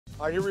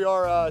All right, here we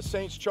are,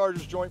 Saints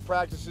Chargers joint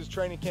practices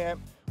training camp.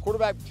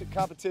 Quarterback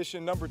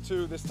competition number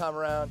 2 this time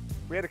around.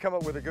 We had to come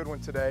up with a good one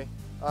today.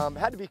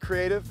 Had to be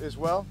creative as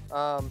well.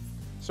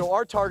 So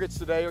our targets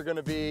today are going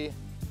to be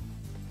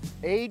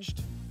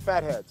aged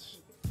fatheads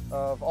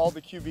of all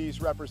the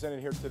QBs represented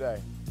here today.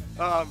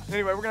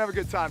 Anyway, we're going to have a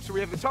good time. So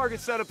we have the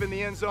targets set up in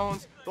the end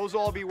zones. Those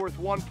will all be worth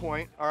 1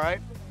 point, all right?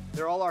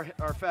 They're all our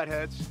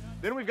fatheads.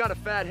 Then we've got a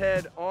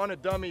fathead on a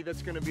dummy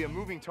that's going to be a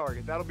moving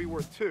target. That'll be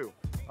worth 2,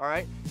 all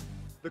right?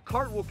 The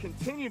cart will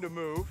continue to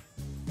move,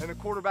 and the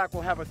quarterback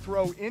will have a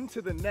throw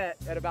into the net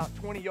at about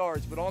 20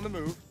 yards, but on the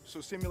move,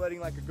 so simulating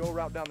like a go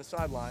route down the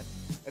sideline.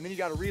 And then you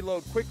got to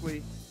reload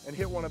quickly and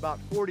hit one about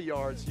 40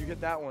 yards. You hit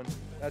that one,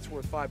 that's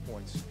worth 5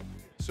 points.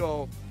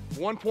 So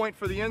 1 point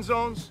for the end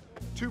zones,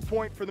 2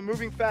 point for the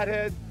moving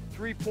fathead,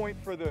 3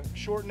 point for the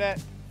short net,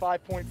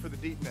 5 point for the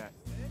deep net.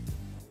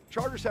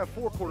 Chargers have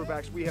 4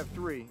 quarterbacks, we have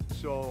 3.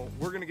 So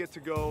we're gonna get to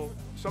go,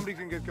 somebody's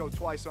gonna get to go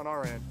twice on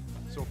our end.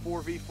 So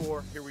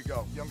 4v4, here we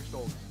go, youngest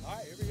oldest. All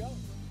right, here we go.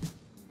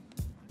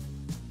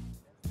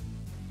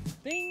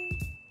 Ding!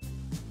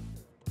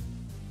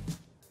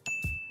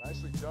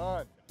 Nicely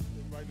done.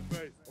 Right in the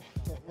face.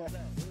 Where's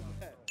that? Where's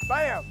that?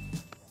 Bam!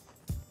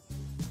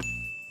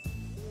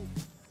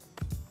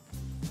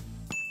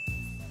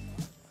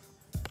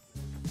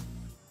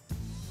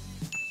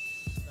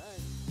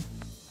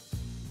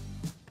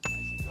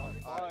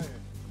 All right.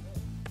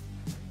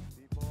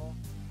 Deep ball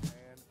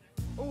and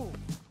ooh.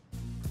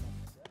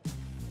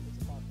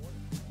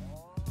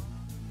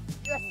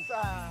 Yes,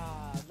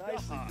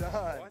 nicely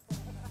done.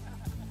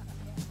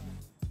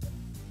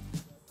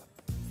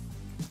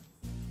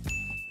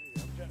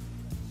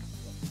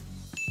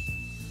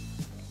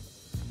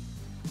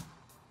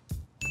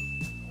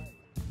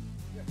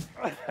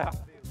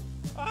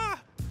 Ah!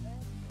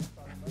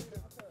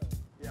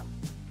 Yeah.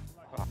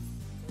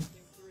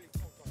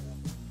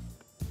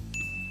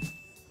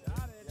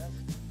 Got it. Yes.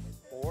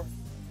 4,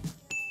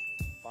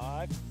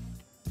 5,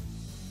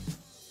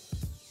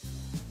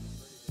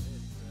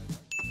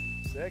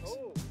 6.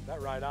 Oh. That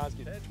right eye's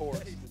getting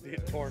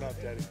torn up,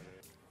 Teddy.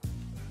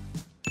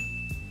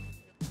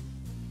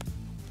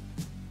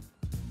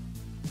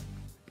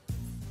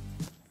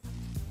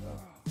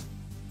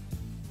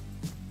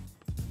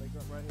 Legs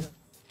up right here.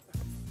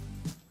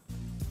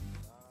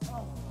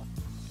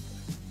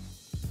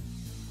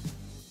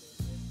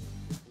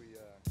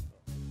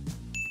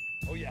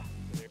 Oh yeah.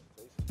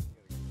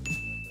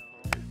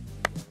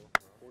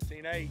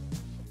 14-8.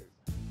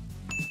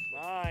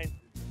 9.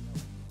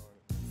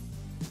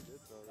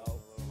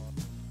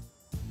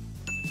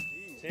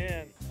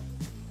 10.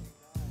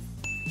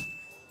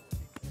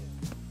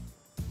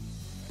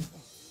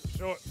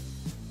 Short.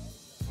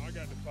 I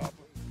got the papa.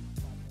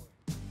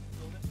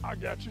 I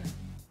got you.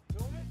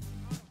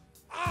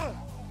 Ah!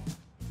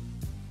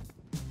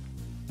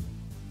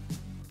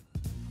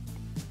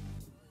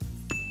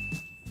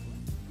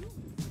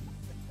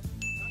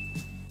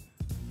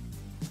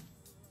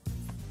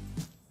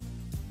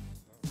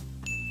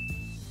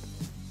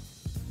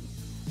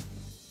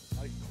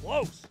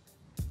 Close.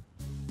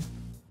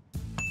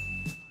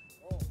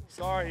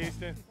 Sorry,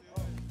 Easton.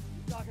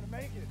 He's not gonna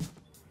make it.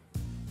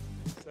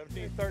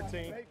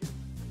 17-13.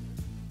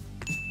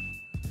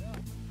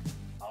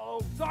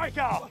 Oh, sorry,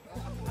 Kyle.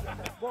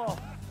 Ball.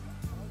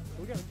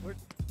 We got to.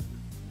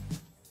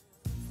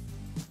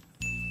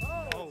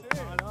 Oh,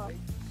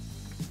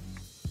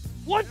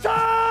 one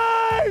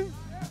time!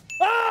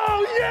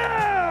 Oh,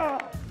 yeah!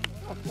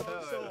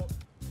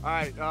 All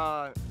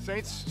right,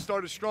 Saints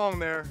started strong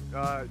there.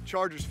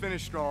 Chargers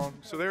finished strong.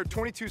 So they're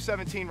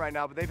 22-17 right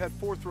now, but they've had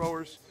 4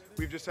 throwers.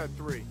 We've just had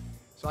 3.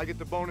 So I get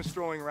the bonus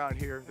throwing around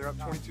here. They're up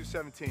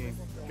 22-17.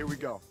 Here we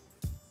go.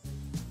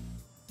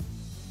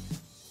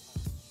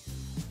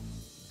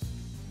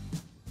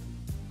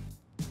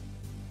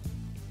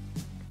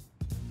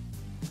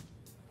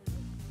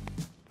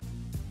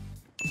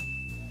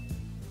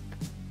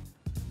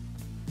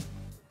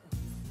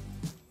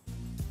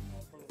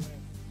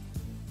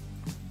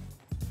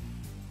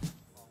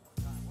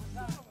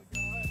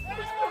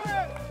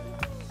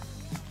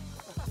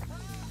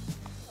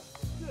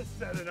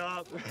 Set it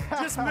up.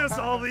 Just miss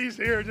all these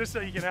here just so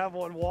you can have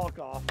one walk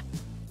off.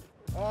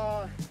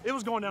 It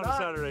was going down to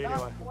Saturday anyway.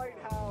 Not quite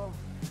how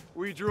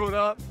we drew it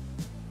up,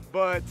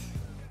 but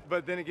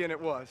then again it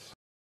was.